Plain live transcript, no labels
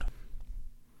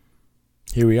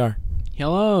Here we are.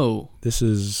 Hello. This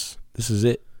is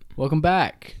it. Welcome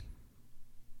back.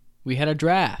 We had a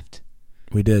draft.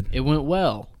 We did. It went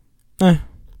well. Eh.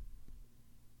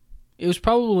 It was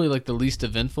probably like the least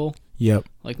eventful. Yep.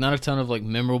 Like not a ton of like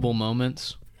memorable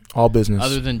moments. All business.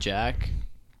 Other than Jack.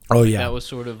 Oh yeah. That was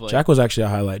sort of like Jack was actually a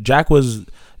highlight. Jack was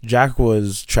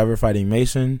Trevor fighting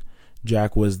Mason.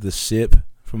 Jack was the sip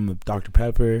from the Dr.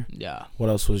 Pepper. Yeah. What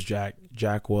else was Jack?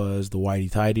 Jack was the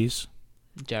Whitey Tidies.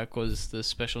 Jack was the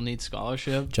special needs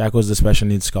scholarship. Jack was the special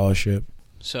needs scholarship.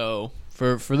 So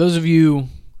for those of you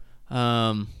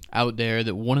out there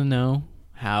that want to know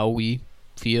how we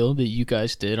feel that you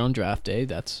guys did on draft day,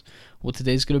 that's what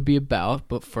today's going to be about.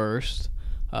 But first,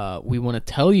 we want to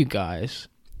tell you guys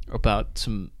about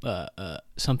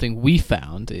something we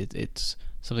found. It's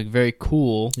something very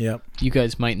cool. Yep. You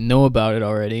guys might know about it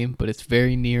already, but it's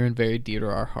very near and very dear to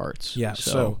our hearts. Yeah.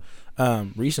 So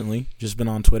recently, just been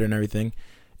on Twitter and everything,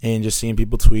 and just seeing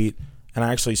people tweet. And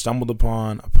I actually stumbled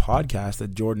upon a podcast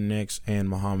that Jordan Nix and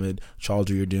Muhammad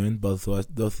Chaldry are doing. Both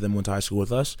of them went to high school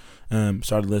with us.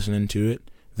 Started listening to it.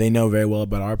 They know very well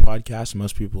about our podcast.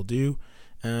 Most people do.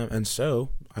 And so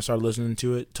I started listening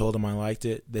to it, told them I liked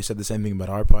it. They said the same thing about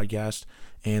our podcast.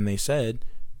 And they said,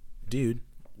 dude,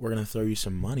 we're going to throw you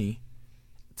some money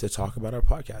to talk about our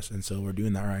podcast. And so we're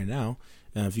doing that right now.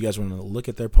 If you guys want to look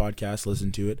at their podcast,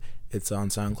 listen to it, it's on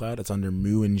SoundCloud. It's under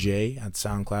Moo and Jay at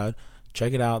SoundCloud.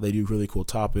 Check it out. They do really cool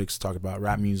topics, talk about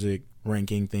rap music,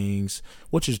 ranking things,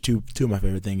 which is two of my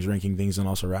favorite things, ranking things and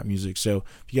also rap music. So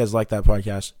if you guys like that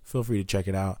podcast, feel free to check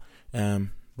it out.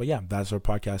 But yeah, that's our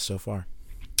podcast so far.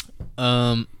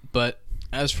 But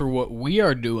as for what we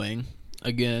are doing,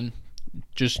 again,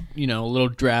 just, a little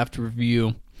draft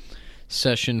review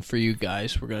session for you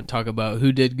guys. We're going to talk about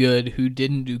who did good, who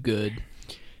didn't do good,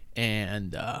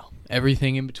 and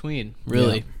everything in between,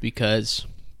 really, because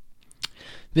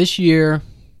this year,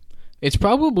 it's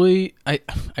probably I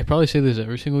probably say this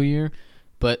every single year,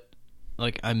 but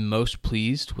like I'm most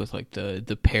pleased with like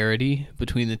the parity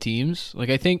between the teams. Like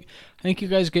I think you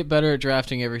guys get better at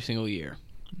drafting every single year.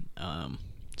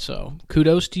 So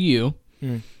kudos to you.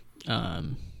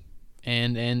 And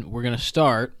we're gonna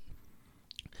start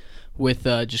with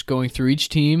just going through each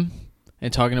team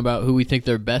and talking about who we think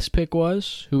their best pick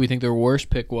was, who we think their worst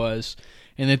pick was,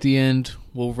 and at the end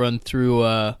we'll run through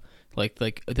like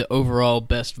the overall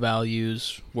best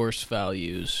values, worst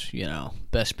values,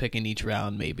 best pick in each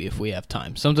round maybe if we have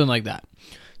time. Something like that.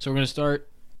 So we're going to start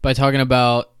by talking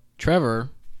about Trevor,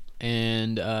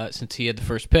 and since he had the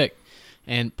first pick.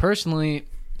 And personally,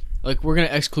 like we're going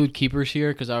to exclude keepers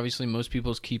here because obviously most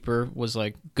people's keeper was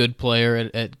like good player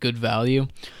at good value.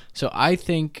 So I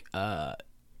think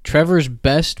Trevor's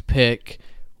best pick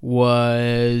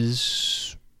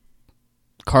was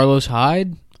Carlos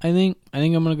Hyde. I think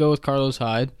I'm going to go with Carlos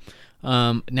Hyde.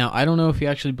 Now, I don't know if he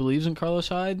actually believes in Carlos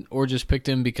Hyde or just picked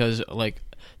him because, like,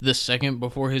 the second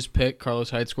before his pick,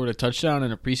 Carlos Hyde scored a touchdown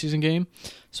in a preseason game.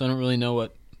 So I don't really know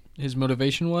what his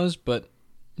motivation was, but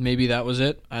maybe that was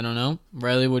it. I don't know.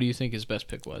 Riley, what do you think his best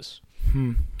pick was?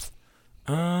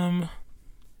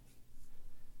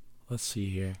 Let's see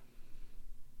here.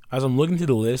 As I'm looking through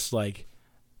the list, like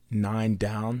 9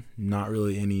 down, not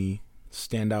really any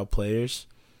standout players.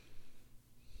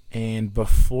 And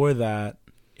before that,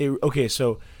 I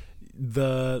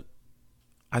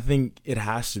think it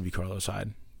has to be Carlos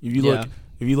Hyde. If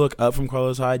you look up from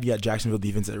Carlos Hyde, you got Jacksonville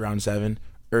defense at round 7,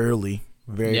 early,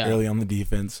 early on the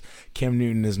defense. Cam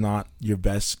Newton is not your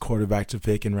best quarterback to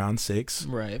pick in round 6.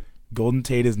 Right. Golden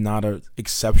Tate is not an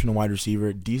exceptional wide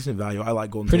receiver. Decent value. I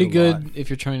like Golden Pretty Tate a lot. Pretty good if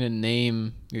you're trying to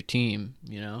name your team,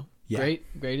 Yeah.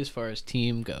 Great as far as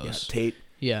team goes. Yeah, Tate.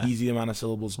 Yeah. Easy amount of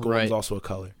syllables. Golden's also a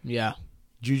color. Yeah.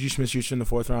 Juju Smith-Schuster in the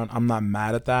 4th round. I'm not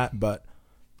mad at that, but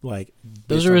like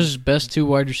those are his best 2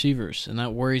 wide receivers, and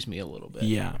that worries me a little bit.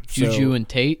 Yeah. Juju and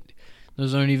Tate,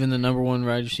 those aren't even the number 1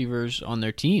 wide receivers on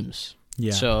their teams.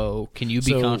 Yeah. So can you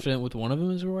be confident with one of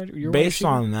them as your wide receiver? Based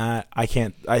on that, I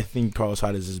can't. I think Carlos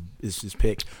Hyde is his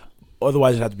pick.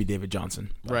 Otherwise, it'd have to be David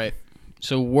Johnson. Right.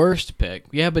 So worst pick.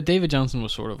 Yeah, but David Johnson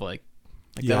was sort of like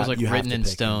that was like written in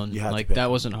stone. Like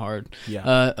that wasn't hard.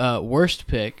 Yeah. Worst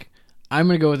pick. I'm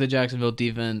going to go with the Jacksonville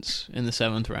defense in the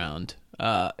 7th round.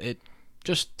 It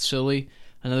just silly.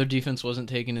 Another defense wasn't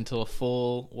taken until a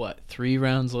full, 3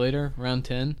 rounds later, round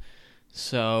 10.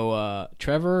 So,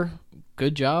 Trevor,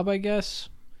 good job, I guess.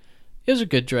 It was a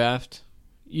good draft.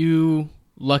 You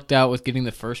lucked out with getting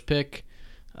the first pick.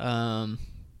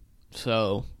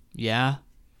 So, yeah.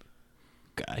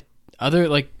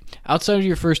 Outside of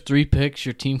your first 3 picks,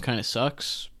 your team kind of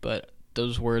sucks, but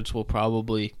those words will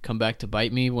probably come back to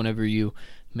bite me whenever you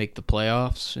make the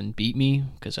playoffs and beat me,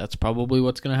 because that's probably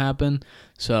what's going to happen.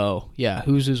 So, yeah,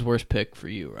 who's his worst pick for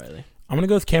you, Riley? I'm going to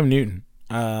go with Cam Newton.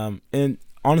 And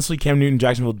honestly, Cam Newton,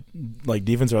 Jacksonville, like,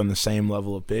 defense are on the same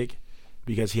level of pick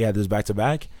because he had this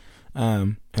back-to-back.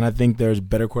 And I think there's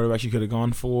better quarterbacks you could have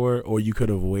gone for, or you could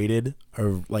have waited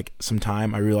or like some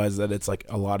time. I realize that it's like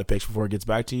a lot of picks before it gets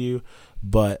back to you,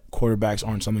 but quarterbacks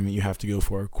aren't something that you have to go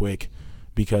for quick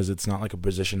because it's not like a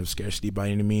position of scarcity by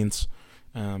any means.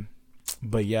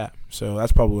 But yeah, so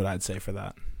that's probably what I'd say for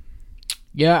that.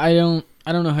 Yeah, I don't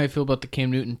know how I feel about the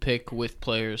Cam Newton pick with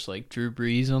players like Drew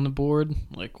Brees on the board.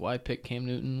 Like, why pick Cam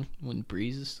Newton when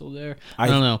Brees is still there? I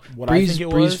don't know.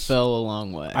 Brees fell a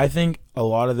long way. I think a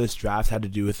lot of this draft had to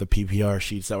do with the PPR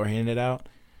sheets that were handed out,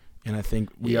 and I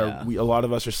think a lot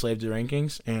of us are slave to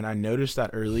rankings. And I noticed that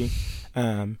early,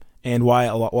 and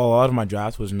while a lot of my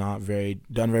draft was not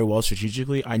done very well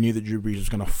strategically, I knew that Drew Brees was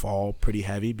going to fall pretty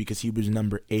heavy because he was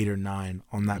number 8 or 9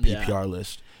 on that PPR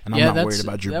list. And I'm not worried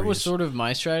about Drew Brees. That was sort of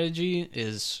my strategy.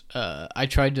 Is I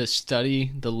tried to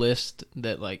study the list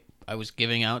that like I was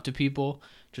giving out to people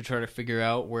to try to figure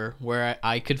out where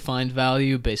I could find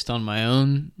value based on my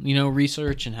own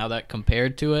research and how that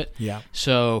compared to it. Yeah.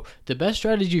 So the best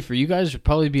strategy for you guys would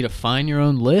probably be to find your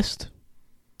own list,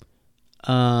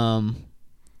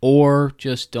 or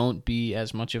just don't be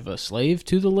as much of a slave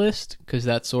to the list, because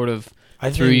that sort of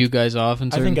threw you guys off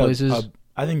in certain places.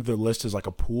 I think the list is like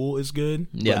a pool is good,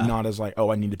 but not as like,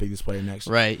 oh, I need to pick this player next.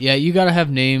 Right. Yeah, you got to have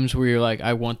names where you're like,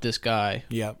 I want this guy.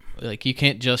 Yep. Like, you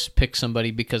can't just pick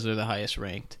somebody because they're the highest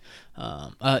ranked.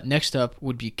 Next up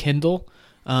would be Kindle.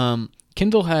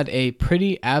 Kindle had a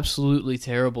pretty absolutely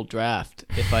terrible draft,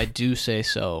 if I do say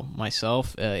so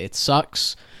myself. It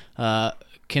sucks.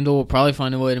 Kindle will probably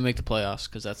find a way to make the playoffs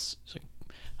because that's,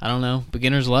 I don't know,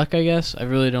 beginner's luck, I guess. I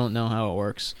really don't know how it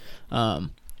works.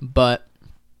 But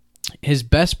his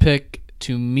best pick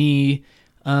to me,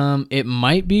 it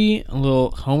might be a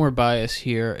little homer bias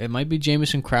here. It might be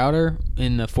Jamison Crowder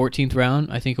in the 14th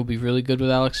round. I think he'll be really good with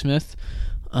Alex Smith.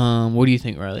 What do you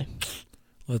think, Riley?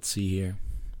 Let's see here.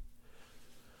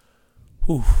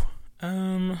 Whew.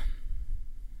 I'm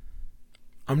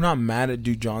not mad at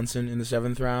Duke Johnson in the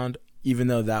 7th round, even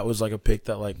though that was like a pick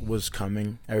that like was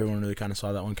coming. Everyone really kind of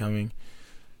saw that one coming.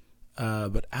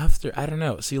 But after, I don't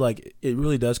know. See, like, it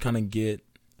really does kind of get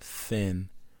thin.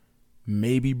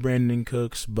 Maybe Brandon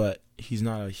Cooks, but he's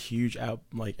not a huge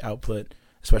output,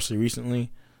 especially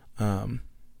recently.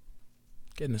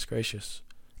 Goodness gracious.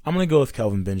 I'm going to go with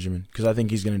Kelvin Benjamin because I think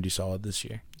he's going to do solid this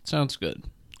year. Sounds good.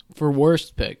 For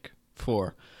worst pick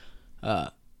for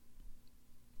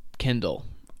Kendall,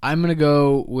 I'm going to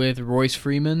go with Royce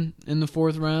Freeman in the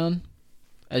 4th round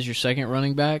as your second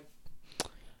running back.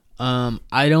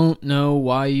 I don't know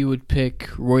why you would pick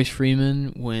Royce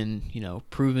Freeman when,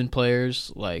 proven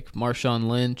players like Marshawn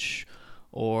Lynch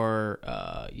or,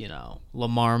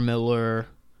 Lamar Miller,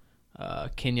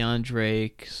 Kenyon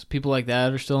Drake, people like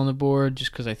that are still on the board,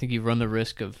 just because I think you run the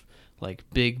risk of, like,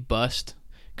 big bust.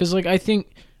 Because, like, I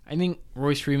think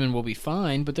Royce Freeman will be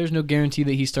fine, but there's no guarantee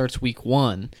that he starts week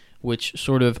 1, which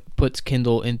sort of puts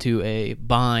Kindle into a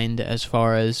bind as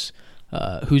far as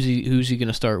who's he going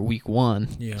to start week 1.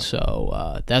 Yeah.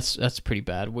 So that's pretty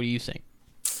bad. What do you think?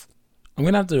 I'm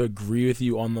going to have to agree with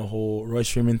you on the whole Royce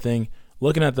Freeman thing.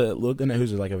 Looking at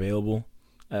who's like available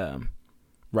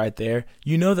right there,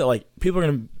 that like people are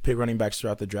going to pick running backs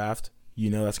throughout the draft.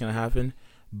 That's going to happen.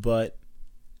 But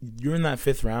you're in that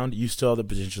 5th round, you still have the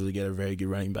potential to get a very good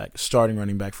running back, starting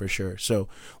running back for sure. So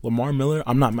Lamar Miller,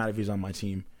 I'm not mad if he's on my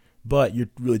team, but you're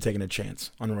really taking a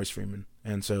chance on Royce Freeman.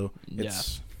 And so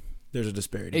there's a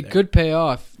disparity there. It could pay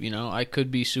off. I could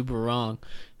be super wrong.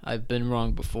 I've been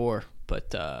wrong before,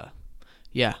 but I'm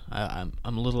a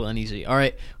little uneasy. All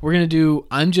right,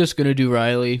 I'm just gonna do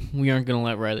Riley. We aren't gonna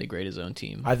let Riley grade his own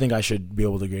team. I think I should be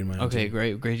able to grade my own team. Okay,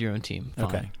 great. Grade your own team. Fine.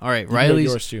 Okay. All right,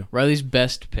 Riley's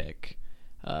best pick.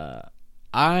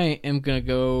 I am gonna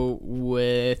go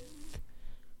with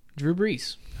Drew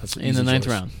Brees in the 9th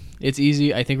round. It's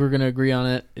easy. I think we're going to agree on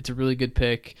it. It's a really good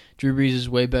pick. Drew Brees is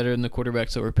way better than the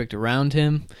quarterbacks that were picked around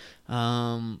him.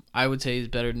 I would say he's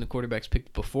better than the quarterbacks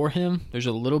picked before him. There's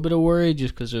a little bit of worry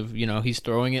just because of, he's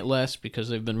throwing it less because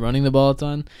they've been running the ball a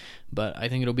ton. But I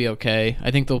think it'll be okay.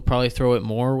 I think they'll probably throw it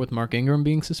more with Mark Ingram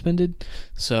being suspended.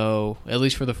 So at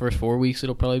least for the first 4 weeks,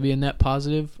 it'll probably be a net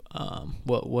positive.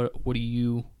 What do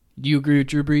you agree with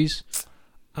Drew Brees?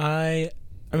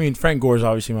 I mean, Frank Gore is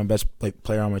obviously my best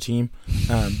player on my team,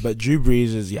 but Drew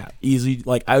Brees is easy.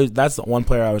 Like that's the one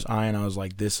player I was eyeing. I was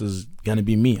like, this is gonna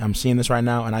be me. I'm seeing this right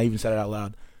now, and I even said it out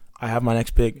loud. I have my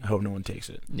next pick. I hope no one takes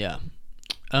it. Yeah.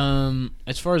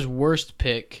 As far as worst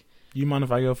pick, you mind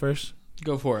if I go first?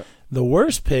 Go for it. The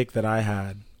worst pick that I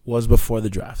had was before the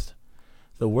draft.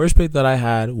 The worst pick that I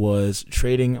had was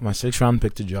trading my 6th-round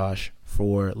pick to Josh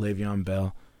for Le'Veon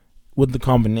Bell with the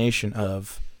combination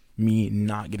of me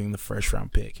not getting the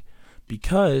 1st-round pick.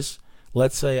 Because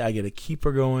let's say I get a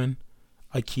keeper going,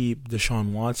 I keep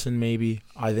Deshaun Watson maybe,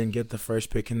 I then get the 1st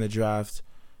pick in the draft,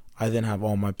 I then have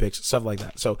all my picks, stuff like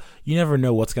that. So you never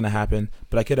know what's going to happen,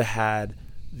 but I could have had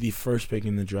the 1st pick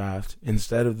in the draft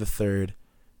instead of the 3rd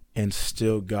and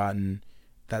still gotten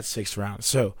that 6th round.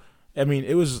 So, I mean,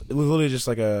 it was literally just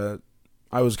like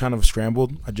I was kind of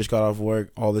scrambled. I just got off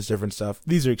work, all this different stuff.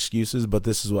 These are excuses, but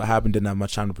this is what happened. Didn't have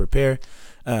much time to prepare.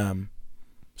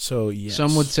 So, yes.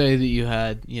 Some would say that you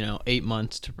had, 8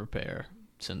 months to prepare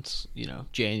since,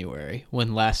 January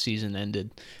when last season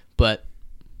ended. But,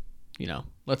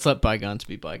 let's let bygones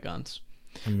be bygones.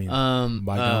 I mean,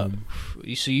 bygone.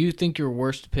 So you think your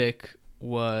worst pick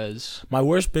was... My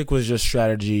worst pick was just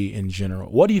strategy in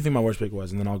general. What do you think my worst pick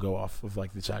was? And then I'll go off of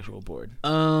this actual board.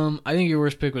 I think your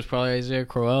worst pick was probably Isaiah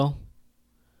Crowell.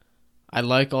 I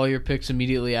like all your picks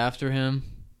immediately after him.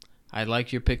 I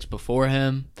like your picks before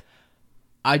him.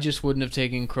 I just wouldn't have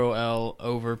taken Crowell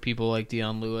over people like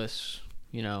Dion Lewis.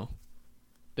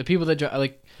 The people that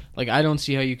like I don't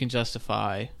see how you can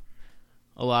justify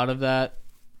a lot of that.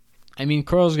 I mean,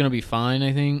 Crowell's gonna be fine.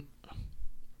 I think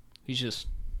he's just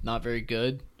not very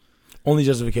good. Only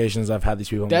justifications I've had these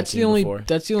people. That's the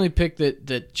only pick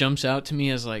that jumps out to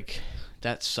me as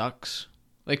that sucks.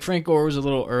 Like Frank Gore was a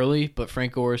little early, but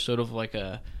Frank Gore is sort of like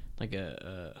a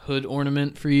hood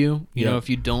ornament for you. You know, if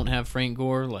you don't have Frank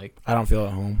Gore, I don't feel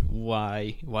at home.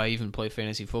 Why even play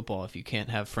fantasy football if you can't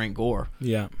have Frank Gore?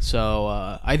 Yeah. So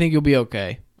I think you'll be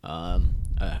okay.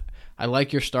 I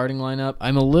like your starting lineup.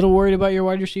 I'm a little worried about your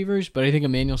wide receivers, but I think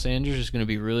Emmanuel Sanders is going to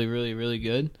be really, really, really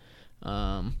good.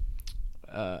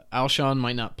 Alshon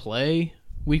might not play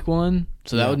week 1,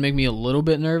 so that would make me a little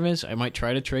bit nervous. I might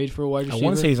try to trade for a wide receiver. I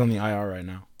want to say he's on the IR right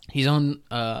now. He's on.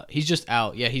 He's just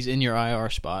out. Yeah, he's in your IR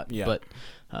spot. Yeah. But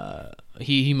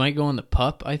he might go on the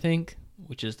PUP, I think,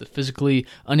 which is the physically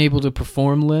unable to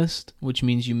perform list, which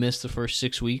means you miss the first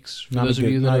 6 weeks. For those of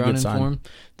you that are uninformed,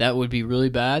 that would be really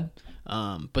bad.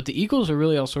 But the Eagles are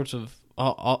really all sorts of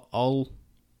all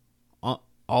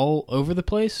over the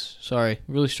place. Sorry,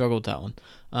 really struggled with that one.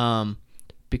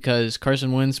 Because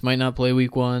Carson Wentz might not play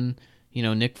week 1.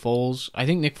 Nick Foles. I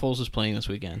think Nick Foles is playing this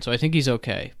weekend, so I think he's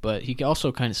okay. But he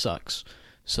also kind of sucks.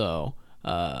 So,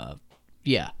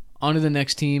 yeah. On to the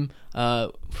next team.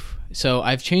 So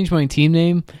I've changed my team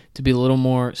name to be a little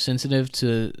more sensitive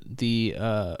to the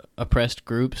oppressed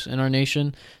groups in our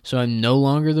nation. So I'm no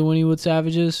longer the Wynnewood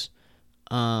Savages.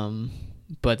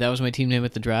 But that was my team name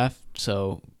at the draft.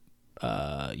 So,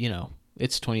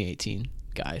 it's 2018,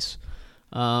 guys.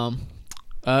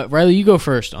 Riley, you go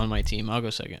first on my team. I'll go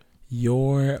second.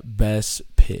 Your best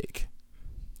pick.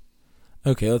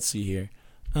 Okay, let's see here.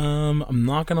 I'm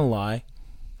not going to lie.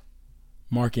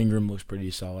 Mark Ingram looks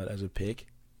pretty solid as a pick.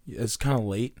 It's kind of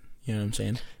late. You know what I'm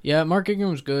saying? Yeah, Mark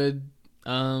Ingram's good.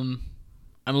 I'm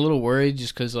a little worried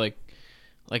just because,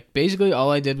 basically all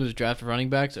I did was draft running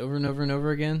backs over and over and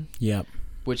over again. Yep.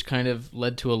 Which kind of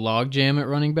led to a log jam at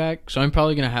running back. So I'm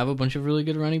probably going to have a bunch of really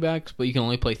good running backs, but you can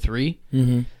only play 3.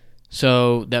 Mm-hmm.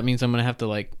 So that means I'm going to have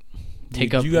to,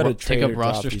 take up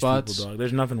roster spots. People,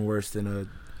 there's nothing worse than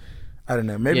I don't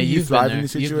know. Maybe you thrive in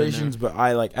these situations, but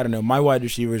I don't know. My wide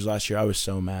receivers last year, I was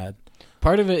so mad.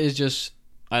 Part of it is just,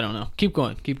 I don't know. Keep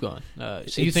going.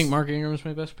 So you think Mark Ingram is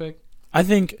my best pick? I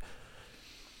think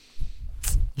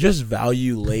just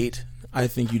value late, I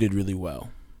think you did really well.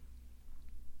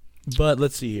 But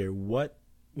let's see here. What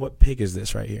pick is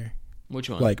this right here? Which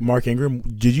one? Mark Ingram.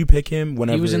 Did you pick him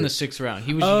whenever? He was in the 6th round.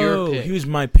 He was your pick. He was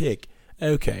my pick.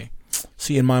 Okay.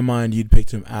 See, in my mind, you'd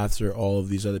picked him after all of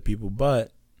these other people.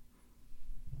 But,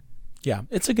 yeah,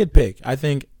 it's a good pick. I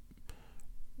think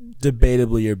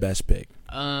debatably your best pick.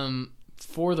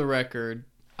 For the record,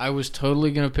 I was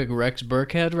totally going to pick Rex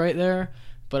Burkhead right there,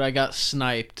 but I got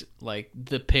sniped,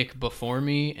 the pick before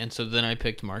me, and so then I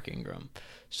picked Mark Ingram.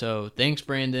 So, thanks,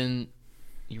 Brandon.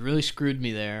 You really screwed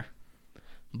me there.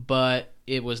 But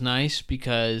it was nice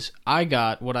because I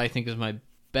got what I think is my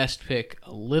best pick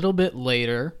a little bit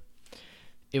later.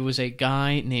 It was a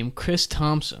guy named Chris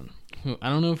Thompson, who I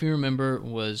don't know if you remember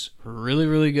was really,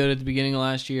 really good at the beginning of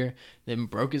last year, then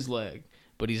broke his leg,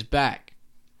 but he's back.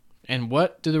 And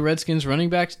what do the Redskins running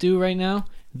backs do right now?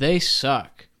 They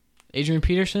suck. Adrian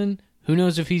Peterson, who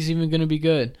knows if he's even going to be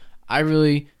good. I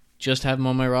really just have him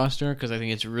on my roster because I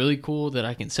think it's really cool that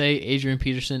I can say Adrian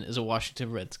Peterson is a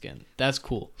Washington Redskin. That's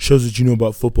cool. Shows that you know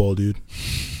about football, dude.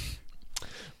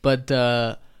 But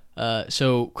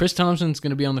So Chris Thompson's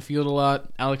going to be on the field a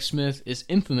lot. Alex Smith is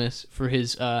infamous for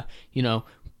his,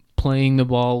 playing the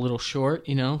ball a little short,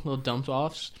 little dump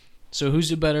offs. So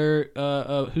who's a better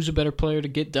player to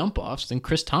get dump offs than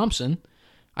Chris Thompson?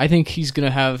 I think he's going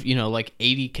to have,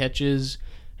 80 catches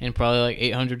and probably like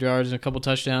 800 yards and a couple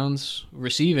touchdowns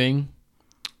receiving.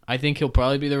 I think he'll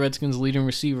probably be the Redskins' leading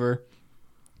receiver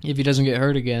if he doesn't get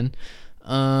hurt again.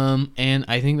 And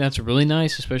I think that's really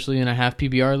nice, especially in a half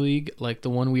PBR league like the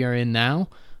one we are in now.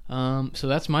 So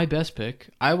that's my best pick.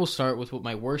 I will start with what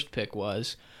my worst pick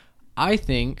was. I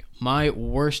think my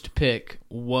worst pick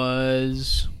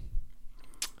was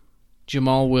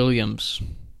Jamal Williams.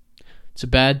 It's a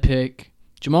bad pick.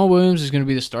 Jamal Williams is going to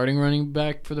be the starting running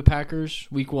back for the Packers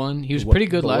week 1. He was pretty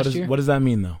good last year. What does that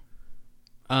mean, though?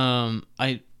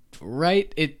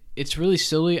 It's really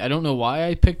silly. I don't know why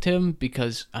I picked him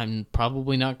because I'm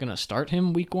probably not going to start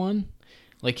him week 1.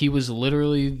 Like, he was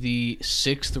literally the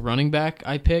 6th running back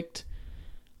I picked.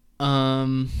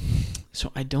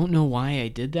 So I don't know why I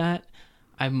did that.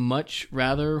 I much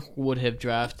rather would have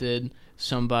drafted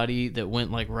somebody that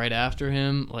went like right after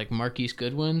him, like Marquise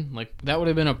Goodwin. Like, that would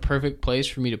have been a perfect place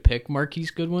for me to pick Marquise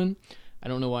Goodwin. I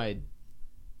don't know why I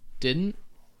didn't,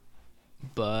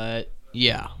 but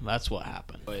yeah, that's what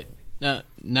happened. But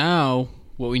now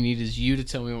what we need is you to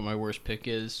tell me what my worst pick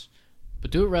is,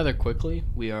 but do it rather quickly.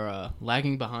 We are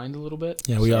lagging behind a little bit.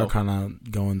 Yeah, we are kind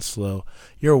of going slow.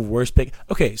 Your worst pick.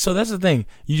 Okay, so that's the thing.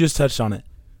 You just touched on it.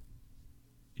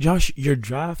 Josh, your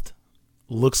draft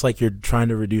looks like you're trying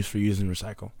to reduce, reuse, and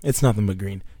recycle. It's nothing but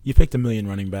green. You picked 1 million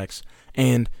running backs,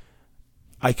 and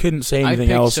I couldn't say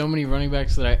anything else. I picked so many running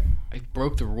backs that I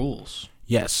broke the rules.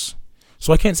 Yes.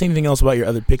 So I can't say anything else about your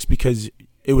other picks because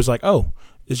it was like, oh,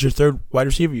 it's your 3rd wide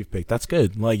receiver you've picked. That's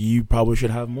good. Like, you probably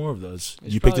should have more of those.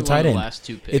 It's you picked a tight end. Last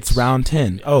 2 picks. It's round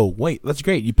 10. Yeah. Oh, wait, that's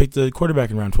great. You picked the quarterback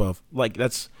in round 12. Like,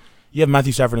 you have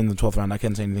Matthew Stafford in the 12th round. I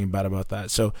can't say anything bad about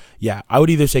that. So, yeah, I would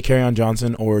either say Kerryon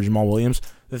Johnson or Jamal Williams.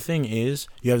 The thing is,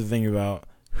 you have to think about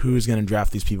who's going to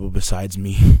draft these people besides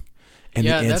me. And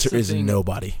the answer is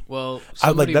nobody. Well,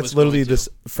 that's literally this.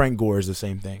 Frank Gore is the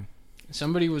same thing.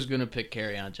 Somebody was going to pick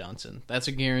Kerryon Johnson. That's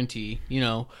a guarantee.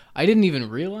 I didn't even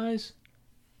realize,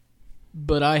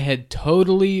 but I had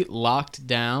totally locked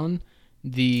down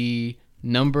the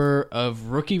number of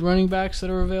rookie running backs that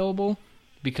are available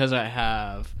because I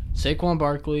have Saquon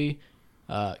Barkley,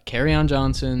 Kerryon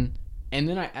Johnson, and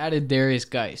then I added Darius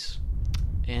Geis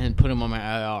and put him on my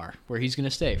IR where he's going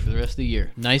to stay for the rest of the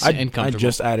year. Nice and comfortable. I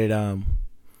just added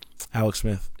Alex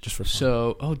Smith just for fun.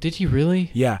 So, did you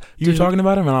really? Yeah. You were talking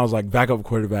about him, and I was like, backup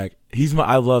quarterback.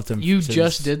 I loved him. You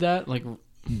just did that? Like,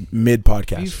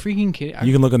 mid-podcast. Are you freaking kidding?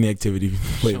 You can look on the activity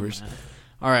waivers.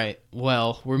 All right.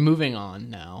 Well, we're moving on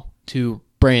now to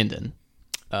Brandon.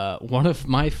 One of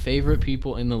my favorite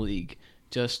people in the league.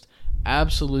 Just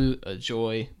absolute a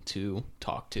joy to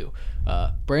talk to.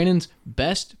 Brandon's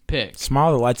best pick,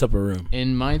 smile that lights up a room,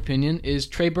 in my opinion, is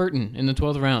Trey Burton in the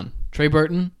 12th round. Trey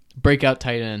Burton, breakout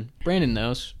tight end. Brandon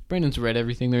knows. Brandon's read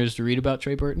everything there is to read about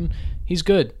Trey Burton. He's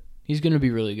good. He's going to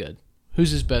be really good.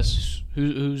 Who's his best?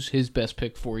 Who's his best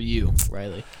pick for you,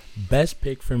 Riley? Best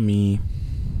pick for me.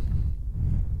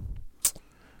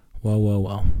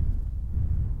 Well.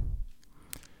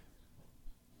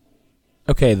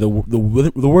 Okay, the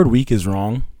word weak is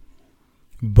wrong,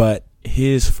 but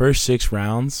his first 6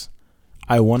 rounds,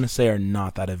 I want to say, are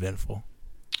not that eventful.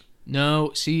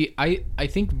 No, see, I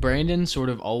think Brandon sort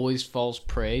of always falls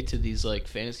prey to these like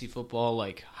fantasy football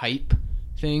like hype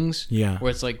things. Yeah.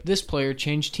 Where it's like, this player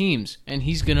changed teams and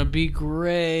he's gonna be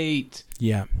great.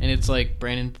 Yeah. And it's like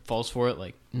Brandon falls for it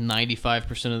like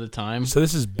 95% of the time. So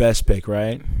this is best pick,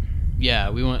 right? Yeah,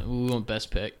 we want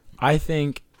best pick. I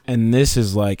think, and this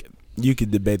is like, you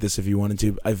could debate this if you wanted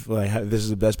to. I feel like this is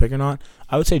the best pick or not.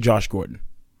 I would say Josh Gordon.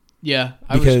 Yeah,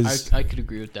 I could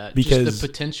agree with that. Because just the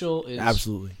potential is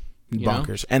absolutely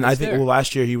bonkers. And I think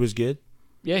last year he was good.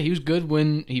 Yeah, he was good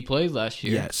when he played last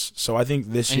year. Yes. So I think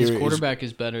this year his quarterback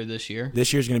is better this year.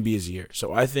 This year's going to be his year.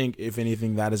 So I think if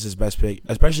anything, that is his best pick,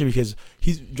 especially because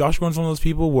Josh Gordon's one of those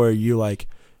people where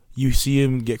you see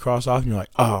him get crossed off and you're like,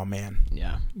 oh man,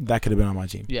 yeah, that could have been on my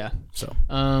team. Yeah. So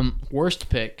worst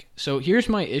pick. So here's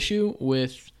my issue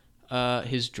with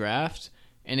his draft,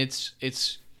 and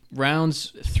it's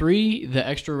rounds 3, the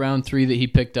extra round 3 that he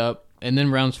picked up, and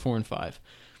then rounds 4 and 5.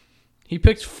 He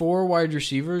picked 4 wide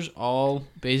receivers, all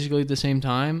basically at the same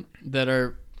time, that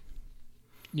are,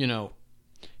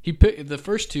 he picked the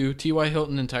first 2, T.Y.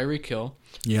 Hilton and Tyreek Hill.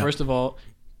 Yeah. First of all,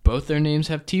 both their names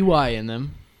have T.Y. in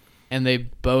them, and they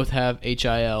both have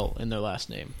H-I-L in their last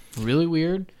name. Really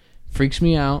weird. Freaks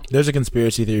me out. There's a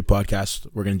conspiracy theory podcast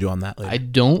we're going to do on that later. I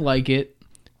don't like it,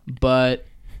 but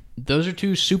those are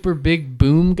two super big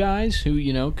boom guys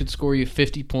who, could score you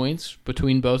 50 points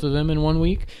between both of them in 1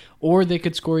 week, or they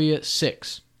could score you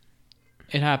 6.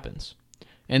 It happens.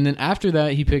 And then after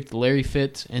that, he picked Larry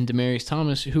Fitz and Demaryius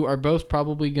Thomas, who are both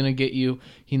probably going to get you,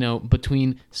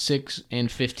 between 6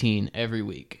 and 15 every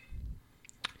week.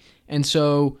 And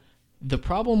so the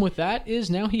problem with that is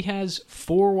now he has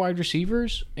 4 wide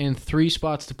receivers and 3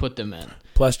 spots to put them in.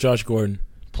 Plus Josh Gordon.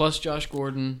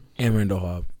 And Randall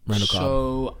Cobb.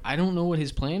 So I don't know what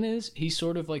his plan is. He's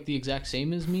sort of like the exact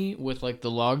same as me with like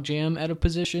the log jam at a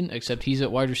position, except he's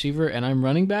at wide receiver and I'm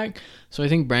running back. So I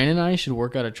think Brandon and I should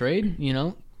work out a trade,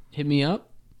 hit me up.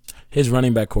 His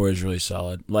running back core is really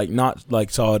solid. Like, not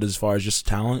like solid as far as just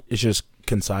talent. It's just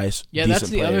concise. Yeah, that's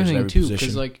the other thing too,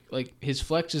 because like his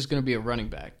flex is going to be a running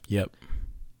back. Yep.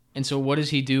 And so what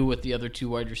does he do with the other 2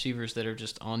 wide receivers that are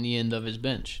just on the end of his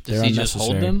bench? Does he just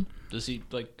hold them? Does he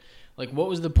like what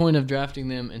was the point of drafting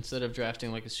them instead of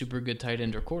drafting like a super good tight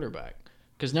end or quarterback?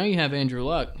 Because now you have Andrew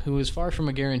Luck, who is far from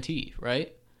a guarantee,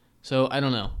 right? So I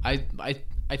don't know. I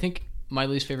think my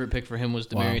least favorite pick for him was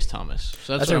Demaryius Thomas.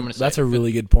 So that's what I'm going to say. That's a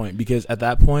really good point, because at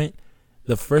that point,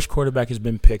 the first quarterback has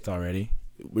been picked already.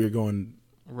 We're going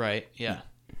right. Yeah.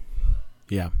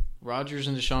 Yeah. Rodgers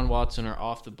and Deshaun Watson are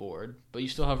off the board, but you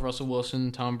still have Russell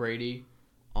Wilson, Tom Brady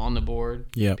on the board.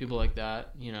 Yeah. People like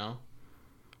that,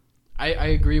 I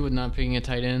agree with not picking a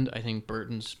tight end. I think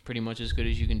Burton's pretty much as good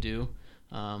as you can do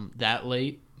that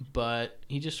late, but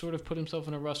he just sort of put himself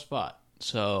in a rough spot.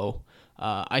 So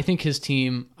I think his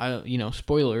team,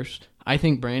 spoilers, I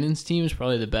think Brandon's team is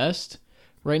probably the best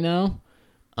right now.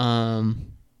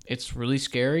 It's really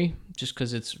scary just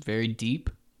because it's very deep,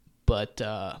 but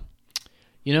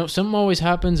something always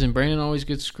happens and Brandon always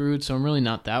gets screwed, so I'm really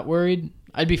not that worried.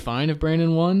 I'd be fine if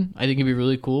Brandon won. I think it'd be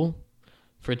really cool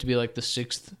for it to be like the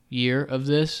 6th year of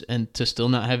this and to still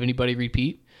not have anybody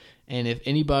repeat. And if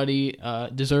anybody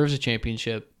deserves a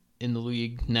championship in the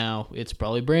league now, it's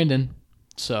probably Brandon.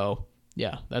 So,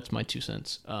 yeah, that's my 2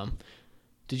 cents.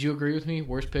 Did you agree with me?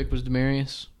 Worst pick was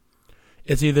Demaryius?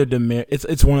 It's either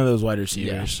it's one of those wide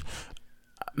receivers.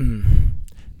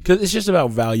 Because it's just about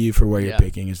value for where you're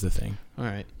picking is the thing. All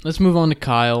right. Let's move on to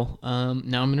Kyle. Now I'm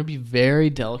going to be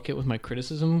very delicate with my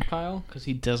criticism of Kyle because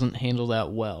he doesn't handle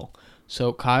that well.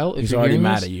 So, Kyle, if he's you're already hearing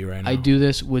mad this, at you right now. I do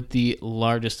this with the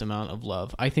largest amount of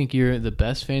love. I think you're the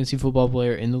best fantasy football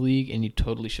player in the league, and you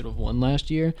totally should have won last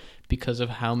year because of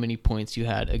how many points you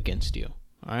had against you.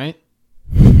 All right?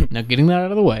 Now, getting that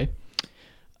out of the way,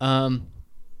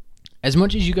 as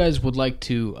much as you guys would like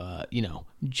to,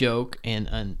 joke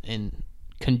and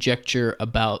conjecture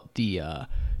about the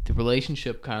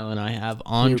relationship Kyle and I have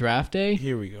on draft day.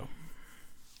 Here we go.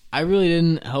 I really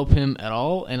didn't help him at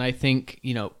all, and I think,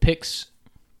 picks,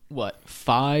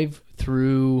 5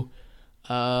 through,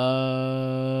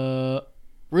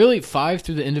 really 5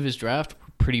 through the end of his draft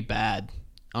were pretty bad,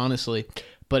 honestly.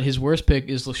 But his worst pick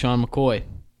is LaShawn McCoy,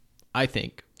 I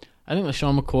think. I think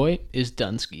LaShawn McCoy is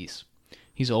Dunskies.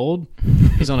 He's old.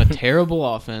 He's on a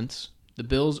terrible offense. The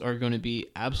Bills are going to be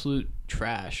absolute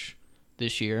trash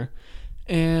this year.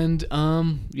 And,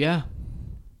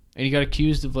 And he got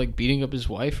accused of, beating up his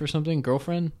wife or something,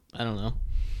 girlfriend? I don't know.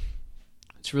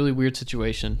 It's a really weird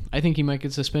situation. I think he might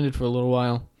get suspended for a little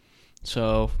while.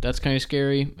 So that's kind of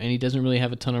scary. And he doesn't really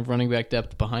have a ton of running back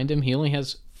depth behind him. He only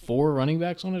has 4 running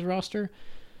backs on his roster.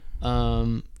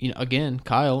 Again,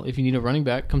 Kyle, if you need a running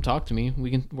back, come talk to me. We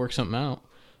can work something out.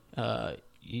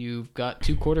 You've got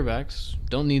 2 quarterbacks.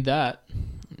 Don't need that.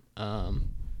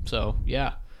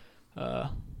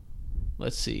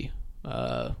 Let's see.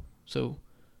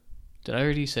 Did I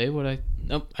already say what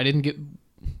Nope, I didn't get...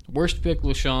 Worst pick,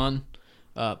 LaShawn.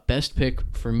 Best pick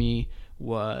for me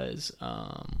was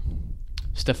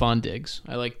Stephon Diggs.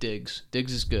 I like Diggs.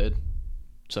 Diggs is good.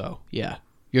 So, yeah,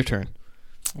 your turn.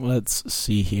 Let's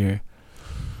see here.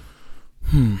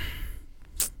 You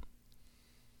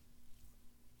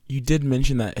did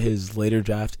mention that his later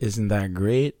draft isn't that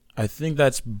great. I think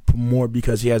that's more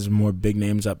because he has more big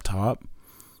names up top.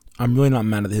 I'm really not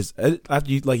mad at his...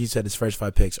 Like you said, his first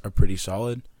 5 picks are pretty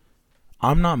solid.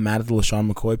 I'm not mad at the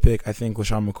LaShawn McCoy pick. I think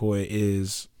LaShawn McCoy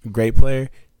is a great player.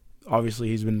 Obviously,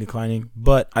 he's been declining.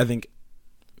 But I think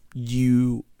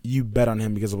you bet on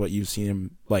him because of what you've seen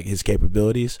him, his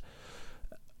capabilities.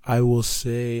 I will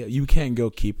say you can't go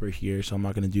keeper here, so I'm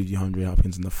not going to do DeAndre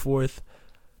Hopkins in the 4th.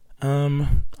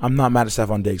 I'm not mad at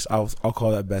Stephon Diggs. I'll call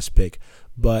that best pick.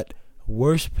 But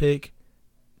worst pick...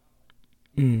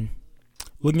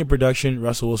 Looking at production,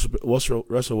 Russell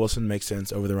Wilson makes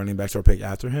sense over the running backs that were picked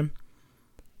after him.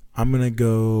 I'm going to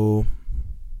go...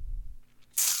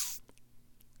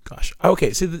 Gosh.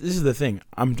 Okay, see, this is the thing.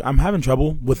 I'm having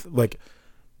trouble with,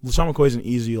 LeSean McCoy's an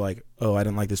easy, like, oh, I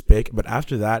didn't like this pick. But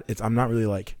after that, I'm not really,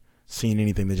 like, seeing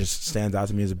anything that just stands out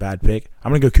to me as a bad pick.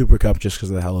 I'm going to go Cooper Kupp just because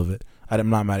of the hell of it. I'm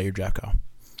not mad at your draft, Kyle.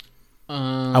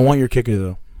 I want your kicker,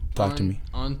 though. Talk to me.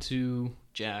 On to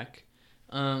Jack.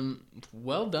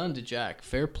 Well done to Jack.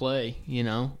 Fair play, you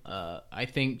know. I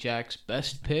think Jack's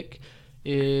best pick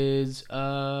is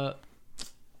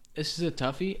this is a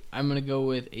toughie. I'm going to go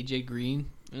with AJ Green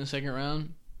in the second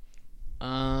round.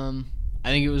 I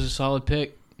think it was a solid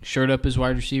pick. Shored up his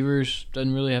wide receivers.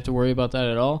 Doesn't really have to worry about that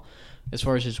at all. As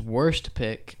far as his worst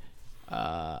pick,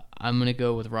 I'm going to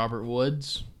go with Robert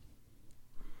Woods.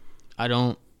 I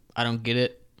don't get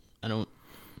it. I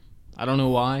don't know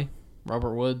why.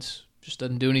 Robert Woods just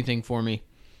doesn't do anything for me.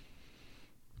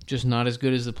 Just not as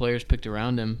good as the players picked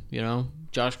around him, you know?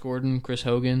 Josh Gordon, Chris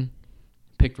Hogan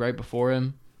picked right before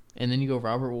him. And then you go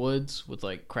Robert Woods with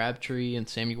like Crabtree and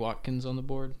Sammy Watkins on the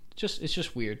board. It's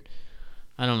just weird.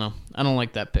 I don't know. I don't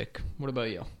like that pick. What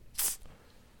about you?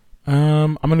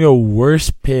 I'm going to go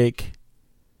worst pick.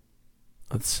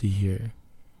 Let's see here.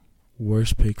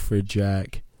 Worst pick for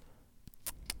Jack.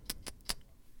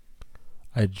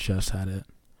 I just had it.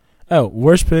 Oh,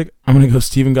 worst pick. I'm going to go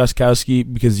Steven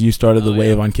Gostkowski because you started the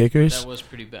wave on kickers. That was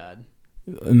pretty bad.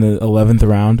 In the 11th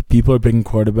round, people are picking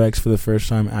quarterbacks for the first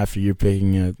time after you're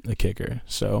picking a kicker.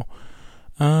 So,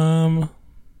 and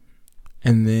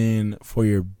then for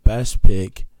your best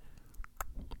pick,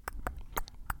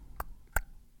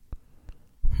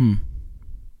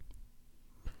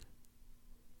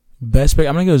 best pick,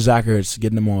 I'm going to go Zach Ertz,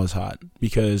 getting them all as hot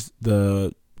because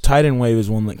the tight end wave is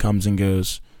one that comes and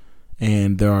goes,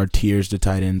 and there are tiers to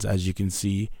tight ends, as you can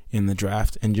see in the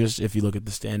draft, and just if you look at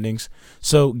the standings.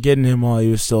 So getting him while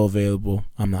he was still available,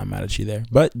 I'm not mad at you there.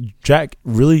 But Jack,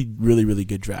 really, really, really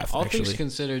good draft. All actually. Things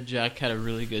considered, Jack had a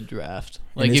really good draft.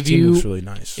 Like and his team looks really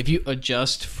nice. If you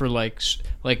adjust for like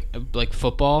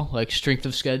football, like strength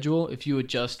of schedule, if you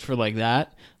adjust for like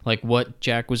that, like what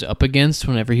Jack was up against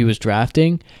whenever he was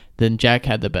drafting, then Jack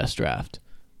had the best draft.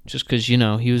 Just because, you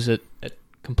know, he was at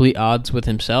complete odds with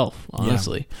himself,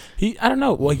 honestly. Yeah. I don't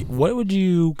know. Like, what would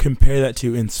you compare that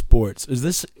to in sports? Let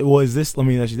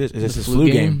me ask you this. Is this his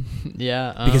flu game?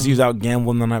 Yeah. Because he was out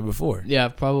gambling the night before. Yeah,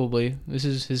 probably. This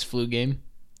is his flu game.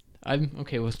 I'm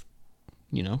okay with,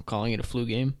 you know, calling it a flu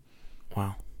game.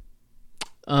 Wow.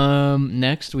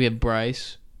 Next, we have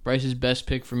Bryce. Bryce's best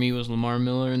pick for me was Lamar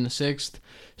Miller in the 6th.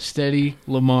 Steady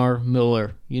Lamar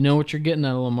Miller. You know what you're getting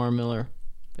out of Lamar Miller.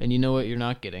 And you know what you're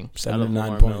not getting 7 out of 9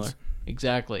 Lamar points. Miller.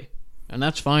 Exactly. And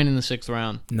that's fine in the 6th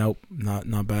round. Nope,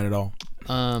 not bad at all.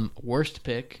 Worst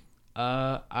pick.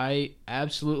 I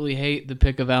absolutely hate the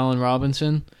pick of Allen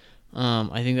Robinson.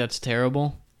 I think that's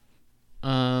terrible.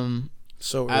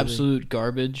 So absolute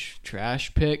garbage,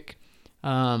 trash pick.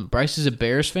 Bryce is a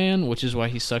Bears fan, which is why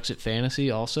he sucks at fantasy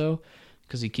also,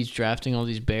 because he keeps drafting all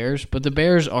these Bears. But the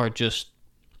Bears are just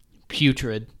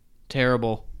putrid,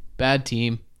 terrible, bad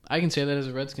team. I can say that as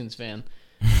a Redskins fan.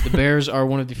 The Bears are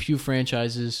one of the few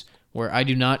franchises where I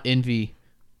do not envy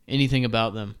anything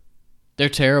about them. They're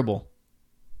terrible.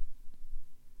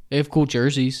 They have cool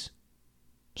jerseys.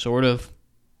 Sort of.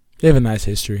 They have a nice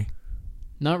history.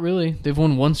 Not really. They've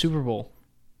won 1 Super Bowl.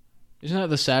 Isn't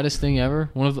that the saddest thing ever?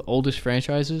 One of the oldest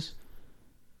franchises?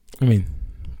 I mean,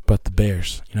 but the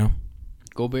Bears, you know?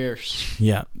 Go Bears.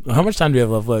 Yeah. How much time do we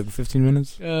have left? Like 15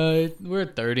 minutes? We're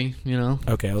at 30, you know?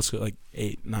 Okay, let's go like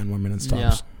 8, 9 more minutes tops.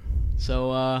 Yeah.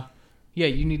 So, yeah,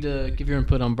 you need to give your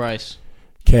input on Bryce.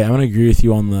 Okay, I'm going to agree with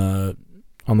you on the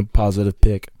positive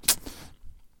pick.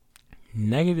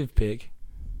 Negative pick.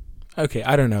 Okay,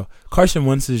 I don't know. Carson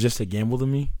Wentz is just a gamble to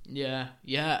me. Yeah,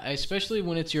 especially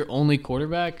when it's your only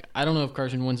quarterback. I don't know if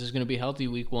Carson Wentz is going to be healthy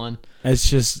week 1. It's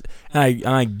just,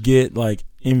 I get, like,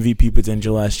 MVP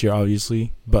potential last year,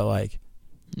 obviously, but, like,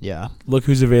 yeah, look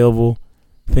who's available.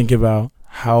 Think about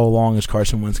how long is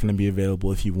Carson Wentz going to be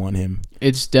available if you want him.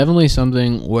 It's definitely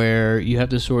something where you have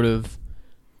to sort of,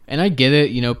 and I get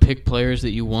it, you know, pick players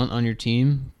that you want on your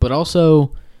team, but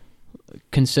also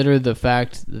consider the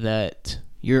fact that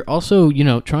you're also, you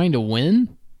know, trying to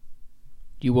win.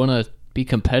 You want to be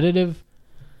competitive,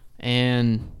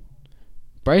 and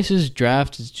Bryce's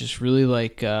draft is just really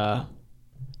like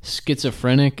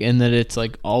schizophrenic in that it's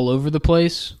like all over the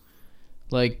place.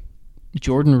 Like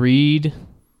Jordan Reed,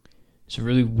 it's a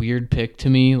really weird pick to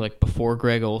me, like before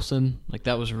Greg Olsen. Like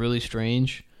that was really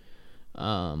strange.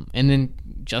 And then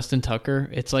Justin Tucker,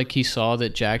 it's like he saw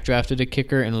that Jack drafted a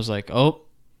kicker and was like, oh,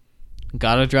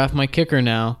 gotta draft my kicker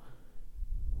now.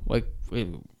 Like,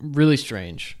 really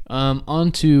strange.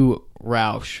 On to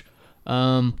Roush.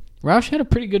 Roush had a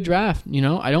pretty good draft, you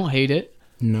know. I don't hate it.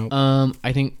 No.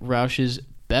 I think Roush's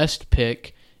best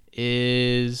pick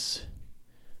is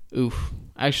Oof.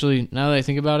 Actually, now that I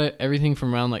think about it, everything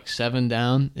from round like 7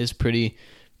 down is pretty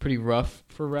rough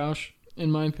for Roush,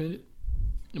 in my opinion.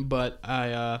 But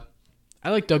I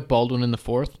like Doug Baldwin in the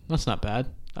 4th. That's not bad.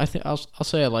 I think I'll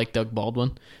say I like Doug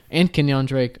Baldwin and Kenyon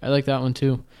Drake. I like that one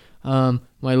too.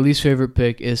 My least favorite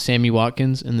pick is Sammy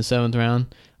Watkins in the 7th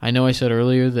round. I know I said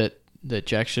earlier that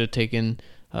Jack should have taken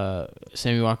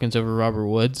Sammy Watkins over Robert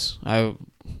Woods. I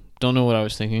don't know what I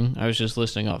was thinking. I was just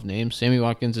listing off names. Sammy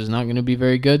Watkins is not going to be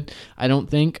very good, I don't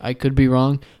think. I could be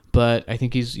wrong, but I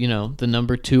think he's, the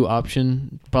number 2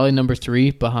 option, probably number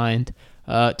 3 behind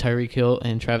Tyreek Hill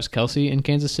and Travis Kelce in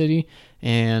Kansas City.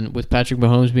 And with Patrick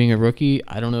Mahomes being a rookie,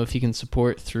 I don't know if he can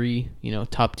support 3,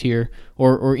 top tier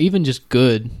or even just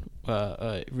good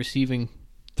receiving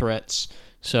threats.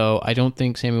 So I don't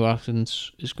think Sammy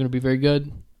Watkins is going to be very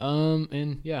good.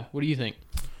 And yeah, what do you think?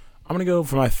 I'm going to go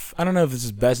for I don't know if this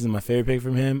is best, my favorite pick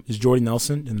from him is Jordy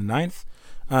Nelson in the 9th.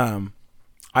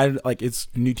 It's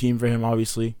a new team for him,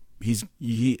 obviously.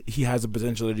 He has the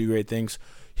potential to do great things.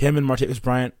 Him and Martavis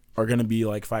Bryant are going to be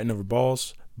like fighting over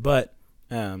balls, but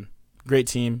great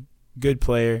team, good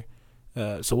player.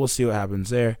 So we'll see what happens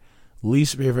there.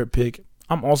 Least favorite pick,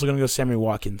 I'm also going to go Sammy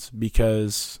Watkins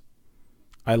because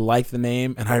I like the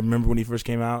name, and I remember when he first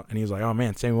came out, and he was like, "Oh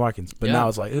man, Sammy Watkins." But now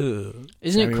it's like, ugh.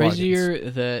 Isn't Sammy it crazier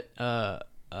Watkins. That?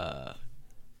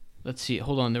 Let's see.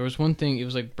 Hold on. There was one thing. It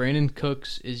was like Brandon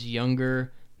Cooks is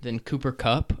younger than Cooper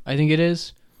Kupp. I think it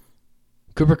is.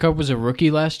 Cooper Kupp was a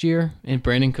rookie last year, and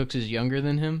Brandon Cooks is younger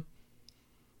than him.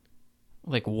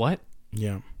 Like what?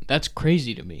 Yeah, that's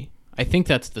crazy to me. I think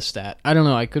that's the stat. I don't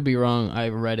know. I could be wrong. I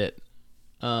read it.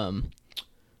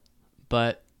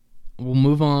 But we'll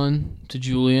move on to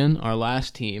Julian, our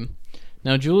last team.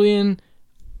 Now, Julian,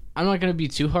 I'm not going to be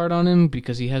too hard on him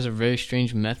because he has a very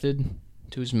strange method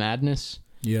to his madness.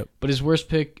 Yep. But his worst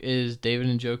pick is David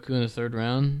Njoku in the 3rd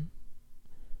round.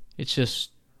 It's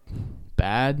just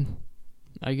bad,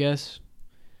 I guess.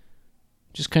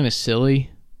 Just kind of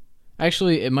silly.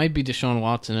 Actually, it might be Deshaun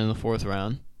Watson in the 4th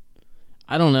round.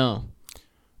 I don't know.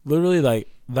 Literally,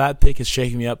 that pick has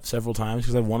shaken me up several times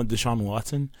because I wanted Deshaun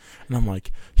Watson, and I'm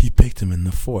like, he picked him in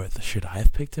the 4th. Should I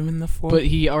have picked him in the 4th? But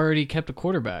he already kept a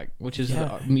quarterback, which is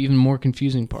the even more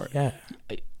confusing part. Yeah.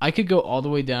 I could go all the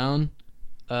way down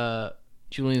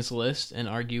Julian's list and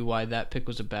argue why that pick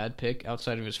was a bad pick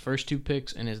outside of his first 2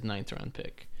 picks and his 9th round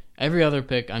pick. Every other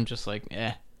pick, I'm just like,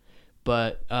 eh.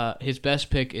 But his best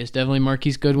pick is definitely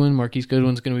Marquise Goodwin. Marquise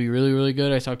Goodwin's going to be really, really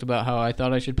good. I talked about how I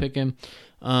thought I should pick him.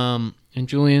 And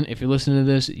Julian, if you're listening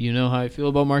to this, you know how I feel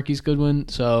about Marquise Goodwin.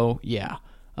 So, yeah.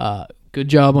 Good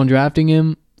job on drafting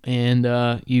him. And,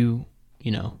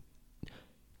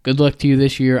 good luck to you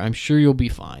this year. I'm sure you'll be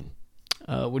fine.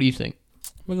 What do you think?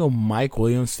 I'm going to go Mike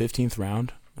Williams, 15th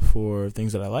round, for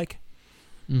things that I like.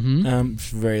 Mm-hmm.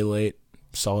 Very late,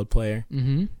 solid player.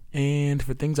 Mm-hmm. And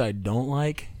for things I don't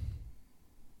like,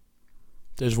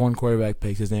 there's one quarterback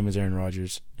pick. His name is Aaron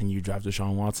Rodgers, and you draft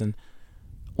Deshaun Watson.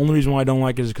 Only reason why I don't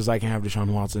like it is because I can't have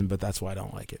Deshaun Watson, but that's why I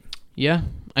don't like it. Yeah.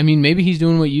 I mean, maybe he's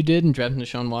doing what you did and drafting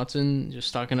Deshaun Watson, just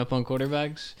stocking up on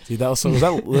quarterbacks. See, was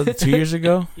that 2 years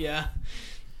ago? Yeah.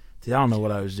 Dude, I don't know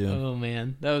what I was doing. Oh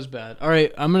man, that was bad. All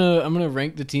right, I'm gonna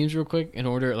rank the teams real quick in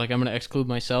order. Like I'm gonna exclude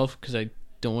myself because I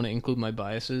don't want to include my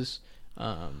biases.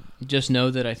 Just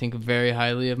know that I think very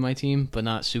highly of my team, but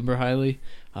not super highly.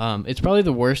 It's probably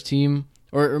the worst team,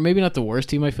 or maybe not the worst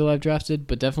team I feel I've drafted,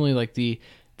 but definitely like the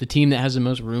team that has the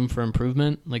most room for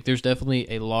improvement. Like there's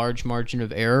definitely a large margin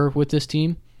of error with this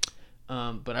team.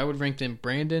 But I would rank them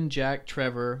Brandon, Jack,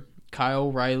 Trevor,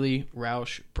 Kyle, Riley,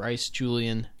 Roush, Bryce,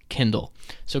 Julian, Kendall.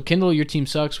 So Kendall, your team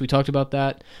sucks. We talked about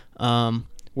that.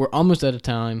 We're almost out of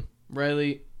time.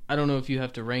 Riley, I don't know if you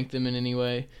have to rank them in any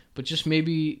way, but just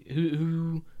maybe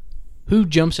who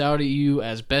jumps out at you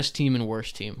as best team and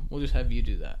worst team. We'll just have you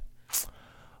do that.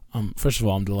 First of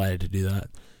all, I'm delighted to do that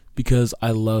because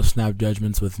I love snap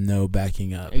judgments with no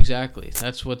backing up. Exactly.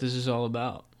 That's what this is all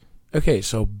about. Okay,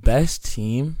 so best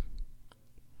team,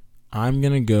 I'm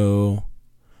going to go...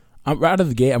 right out of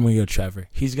the gate, I'm going to go Trevor.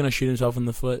 He's going to shoot himself in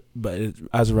the foot, but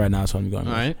as of right now, that's what I'm going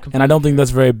with. All right, and I don't think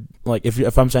that's very... Like,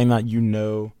 if I'm saying that,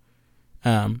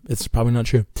 it's probably not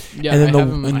true. Yeah, and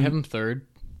then I have him third.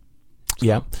 So.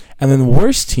 Yeah. And then the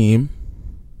worst team,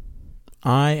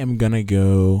 I am going to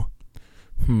go...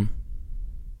 I'm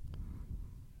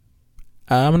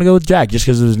going to go with Jack just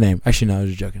because of his name. Actually, no, I was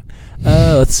just joking.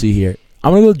 Let's see here.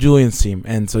 I'm going to go with Julian's team,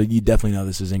 and so you definitely know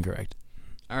this is incorrect.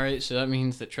 All right, so that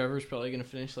means that Trevor's probably going to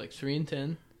finish like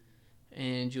 3-10,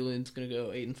 and Julian's going to go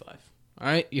 8-5. All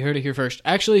right, you heard it here first.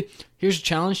 Actually, here's a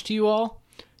challenge to you all.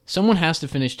 Someone has to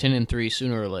finish 10-3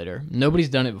 sooner or later. Nobody's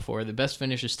done it before. The best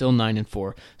finish is still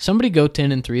 9-4. Somebody go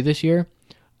 10-3 this year.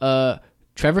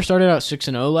 Trevor started out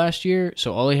 6-0 last year,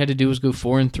 so all he had to do was go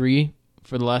 4-3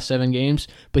 for the last 7 games,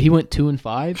 but he went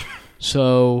 2-5.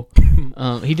 So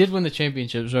he did win the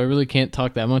championship, so I really can't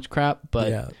talk that much crap.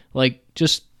 But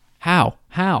just how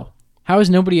has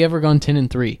nobody ever gone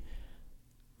 10-3?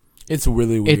 It's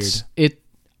really weird.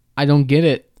 I don't get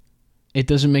it. It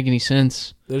doesn't make any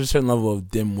sense. There's a certain level of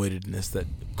dim-wittedness that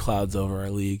clouds over our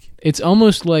league. It's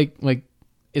almost like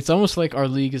our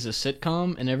league is a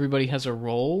sitcom and everybody has a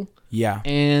role. Yeah.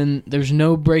 And there's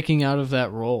no breaking out of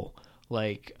that role.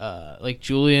 Like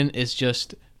Julian is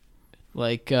just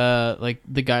like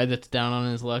the guy that's down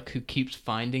on his luck who keeps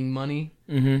finding money.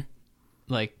 Mm-hmm.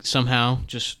 Like somehow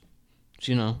just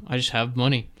I just have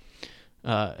money.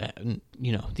 The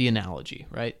analogy,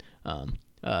 right?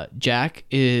 Jack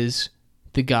is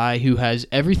the guy who has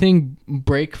everything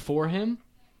break for him,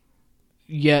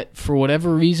 yet for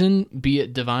whatever reason, be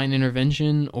it divine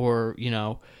intervention or,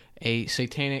 a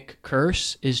satanic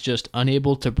curse, is just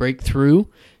unable to break through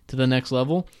to the next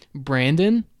level.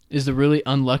 Brandon is the really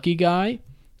unlucky guy,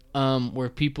 where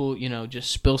people,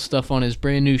 just spill stuff on his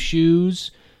brand new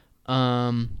shoes.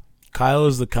 Kyle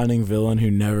is the cunning villain who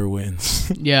never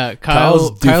wins. Yeah,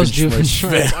 Kyle's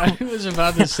Doofenshmirtz. I was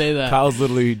about to say that. Kyle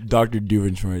literally Dr.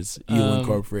 Doofenshmirtz, Evil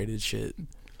Incorporated shit.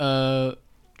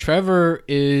 Trevor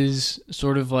is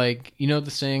sort of like, the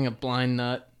saying, a blind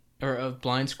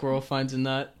squirrel finds a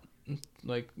nut,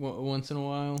 like once in a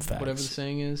while. Facts. Whatever the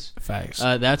saying is. Facts.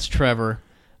 That's Trevor.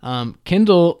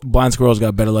 Kendall. Blind squirrel's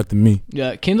got better luck than me.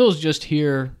 Yeah, Kendall's just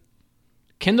here.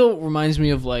 Kendall reminds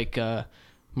me of like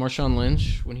Marshawn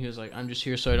Lynch when he was like, "I'm just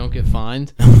here so I don't get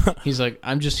fined." He's like,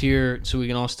 "I'm just here so we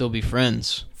can all still be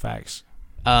friends." Facts.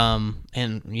 And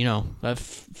that's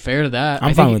fair to that.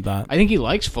 I'm fine with that. I think he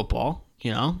likes football,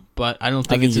 but I don't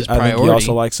think it's his priority. I think he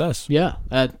also likes us. Yeah,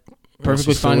 that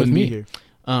perfectly fine with me.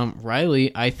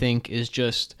 Riley, I think, is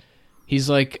just he's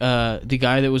like the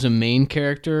guy that was a main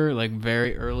character like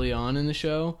very early on in the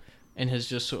show, and has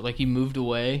just sort of, like he moved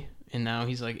away, and now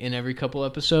he's like in every couple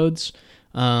episodes.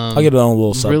 I'll get a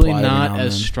little subplot. Really not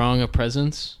as strong a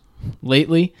presence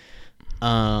lately.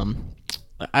 I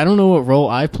don't know what role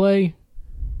I play.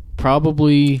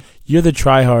 Probably you're the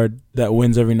tryhard that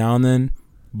wins every now and then,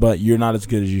 but you're not as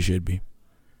good as you should be.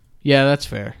 Yeah, that's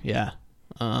fair. Yeah.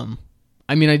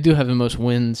 I mean, I do have the most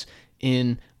wins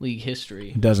in league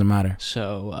history. It doesn't matter.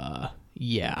 So,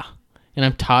 yeah. And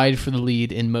I'm tied for the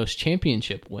lead in most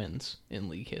championship wins in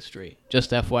league history.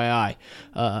 Just FYI.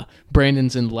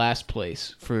 Brandon's in last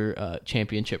place for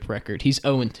championship record. He's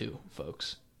 0-2,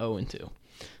 folks. 0-2.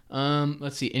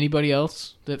 Let's see. Anybody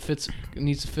else that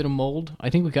needs to fit a mold? I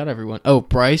think we got everyone. Oh,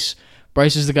 Bryce.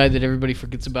 Bryce is the guy that everybody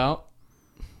forgets about,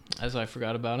 as I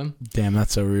forgot about him. Damn,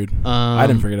 that's so rude. I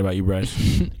didn't forget about you,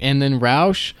 Bryce. And then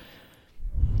Roush.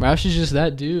 Roush is just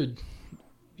that dude,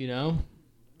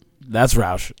 That's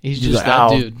Roush. He's just that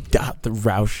dude. The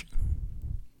Roush.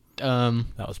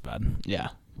 That was bad. Yeah.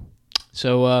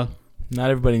 So, not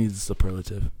everybody needs a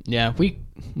superlative. Yeah, we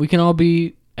can all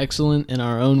be excellent in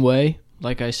our own way.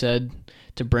 Like I said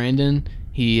to Brandon,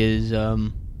 he is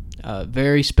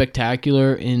very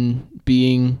spectacular in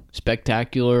being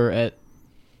spectacular at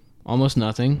almost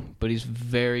nothing, but he's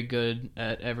very good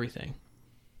at everything.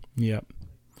 Yep.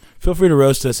 Feel free to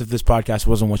roast us if this podcast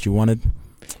wasn't what you wanted.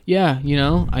 Yeah,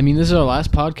 I mean, this is our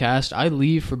last podcast. I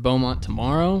leave for Beaumont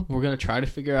tomorrow. We're going to try to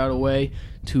figure out a way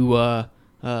to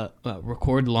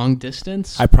record long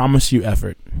distance. I promise you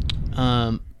effort.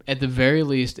 At the very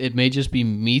least, it may just be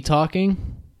me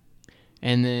talking,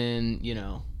 and then,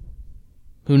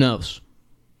 who knows?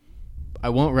 I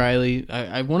want Riley.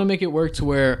 I want to make it work to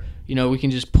where, we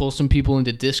can just pull some people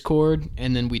into Discord,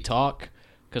 and then we talk,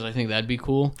 because I think that'd be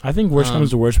cool. I think worst comes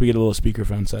to worst, we get a little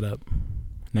speakerphone set up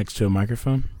next to a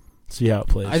microphone. See how it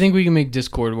plays. I think we can make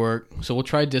Discord work, so we'll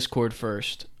try Discord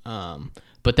first.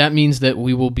 But that means that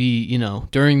we will be,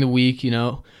 during the week,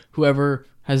 whoever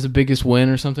has the biggest win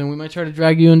or something, we might try to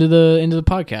drag you into the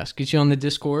podcast, get you on the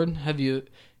Discord, have you,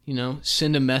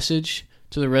 send a message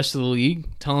to the rest of the league,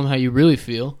 tell them how you really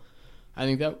feel. I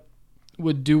think that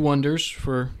would do wonders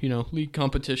for, league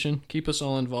competition, keep us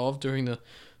all involved during the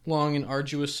long and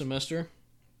arduous semester.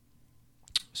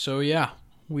 So yeah,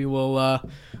 we will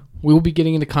be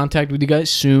getting into contact with you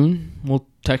guys soon. We'll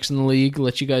text in the league,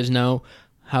 let you guys know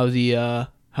how the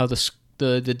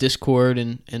Discord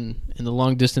and the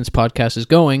long distance podcast is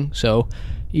going. So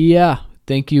yeah,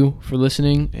 thank you for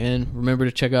listening, and remember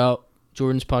to check out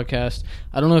Jordan's podcast.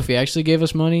 I don't know if he actually gave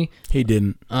us money. He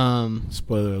didn't.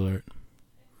 Spoiler alert.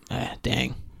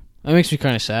 Dang. That makes me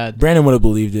kind of sad. Brandon would have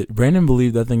believed it. Brandon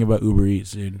believed that thing about Uber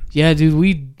Eats, dude. Yeah, dude,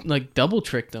 we double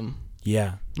tricked him.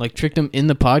 Yeah. Like tricked him in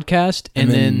the podcast and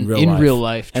then in real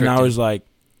life. And I tricked was him. like,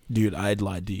 dude, I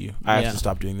lied to you. I Yeah. have to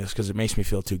stop doing this because it makes me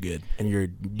feel too good, and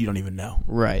you don't even know.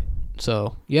 Right.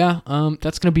 So yeah,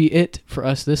 that's gonna be it for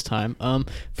us this time.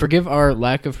 Forgive our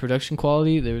lack of production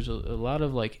quality. There's a lot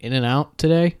of like in and out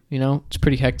today. You know, it's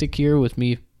pretty hectic here with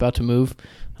me about to move.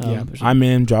 Yeah, I'm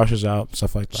in. Josh is out.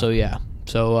 Stuff like that. So yeah.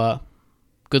 So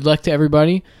good luck to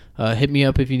everybody. Hit me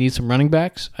up if you need some running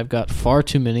backs. I've got far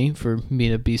too many for me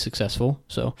to be successful.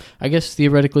 So I guess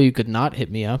theoretically you could not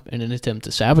hit me up in an attempt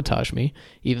to sabotage me,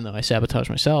 even though I sabotage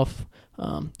myself.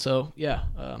 So yeah.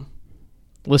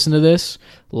 Listen to this,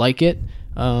 like it,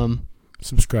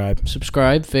 subscribe,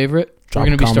 favorite. Drop We're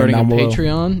going to be a starting a comment down below.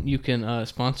 Patreon. You can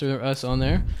sponsor us on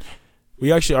there.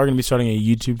 We actually are going to be starting a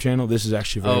YouTube channel. This is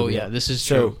actually very real. Yeah, this is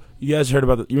so true. you guys heard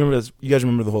about the? You guys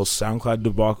remember the whole SoundCloud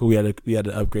debacle? We had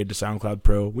to upgrade to SoundCloud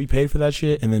Pro. We paid for that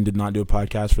shit and then did not do a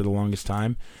podcast for the longest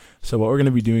time. So what we're going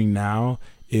to be doing now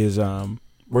is we're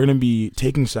going to be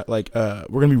taking we're going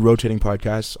to be rotating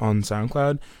podcasts on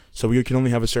SoundCloud. So we can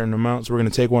only have a certain amount. So we're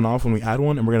going to take one off when we add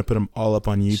one, and we're going to put them all up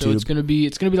on YouTube. So it's going to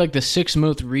be like the 6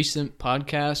 most recent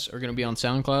podcasts are going to be on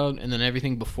SoundCloud, and then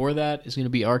everything before that is going to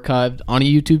be archived on a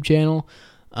YouTube channel.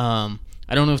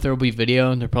 I don't know if there will be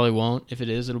video, and there probably won't. If it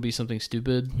is, it'll be something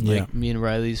stupid, like me and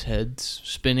Riley's heads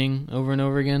spinning over and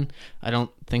over again. I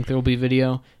don't think there will be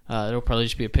video. It'll probably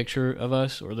just be a picture of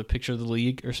us or the picture of the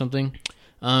league or something.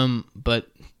 But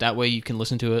that way you can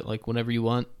listen to it like whenever you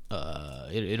want.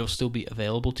 It'll still be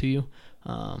available to you.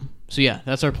 So yeah,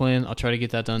 that's our plan. I'll try to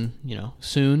get that done,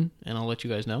 soon, and I'll let you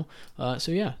guys know.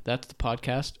 So yeah, that's the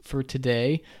podcast for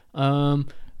today.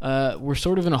 We're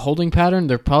sort of in a holding pattern.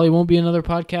 There probably won't be another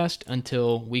podcast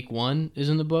until week 1 is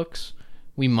in the books.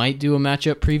 We might do a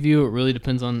matchup preview. It really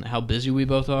depends on how busy we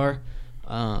both are,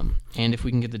 and if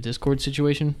we can get the Discord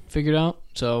situation figured out.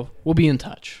 So we'll be in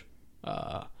touch.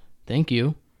 Thank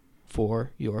you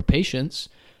for your patience,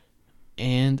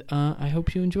 and I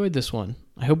hope you enjoyed this one.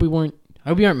 I hope you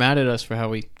aren't mad at us for how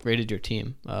we rated your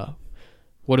team.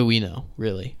 What do we know,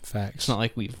 really? Facts. It's not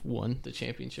like we've won the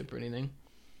championship or anything.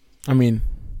 I mean,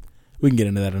 we can get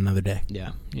into that another day.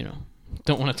 Yeah,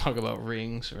 don't want to talk about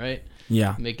rings, right?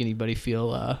 Yeah. Make anybody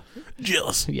feel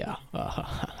jealous. Yeah. All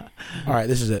right,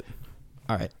 this is it.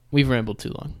 All right, we've rambled too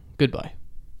long. Goodbye.